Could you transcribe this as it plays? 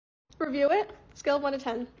Review it. Scale of 1 to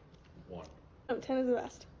 10. 1. Oh, 10 is the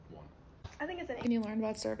best. 1. I think it's an 8. Can you learn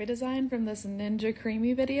about survey design from this Ninja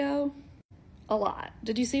Creamy video? A lot.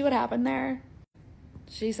 Did you see what happened there?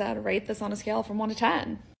 She said, rate this on a scale from 1 to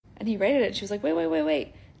 10. And he rated it. She was like,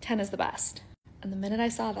 wait. 10 is the best. And the minute I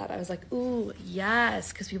saw that, I was like, ooh,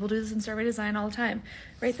 yes, because people do this in survey design all the time.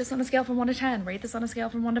 Rate this on a scale from 1 to 10. Rate this on a scale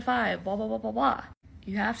from 1 to 5. Blah, blah, blah, blah, blah.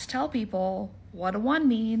 You have to tell people what a 1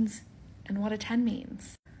 means and what a 10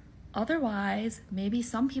 means. Otherwise, maybe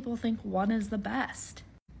some people think 1 is the best.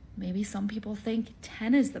 Maybe some people think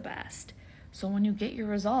 10 is the best. So when you get your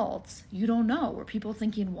results, you don't know. Were people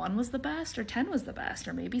thinking 1 was the best or 10 was the best?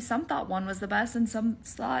 Or maybe some thought 1 was the best and some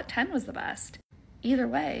thought 10 was the best. Either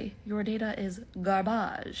way, your data is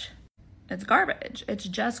garbage. It's garbage. It's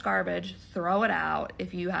just garbage. Throw it out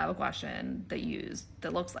if you have a question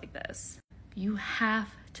that looks like this. You have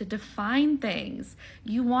to define things.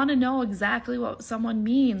 You want to know exactly what someone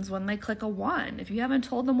means when they click a 1. If you haven't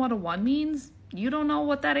told them what a 1 means, you don't know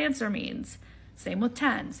what that answer means. Same with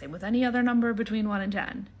 10, same with any other number between 1 and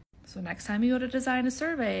 10. So next time you go to design a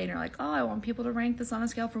survey and you're like, oh, I want people to rank this on a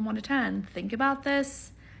scale from 1 to 10, think about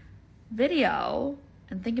this video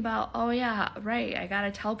and think about, oh yeah, right, I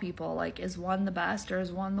gotta tell people, like, is 1 the best or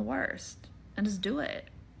is 1 the worst? And just do it.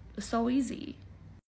 It's so easy.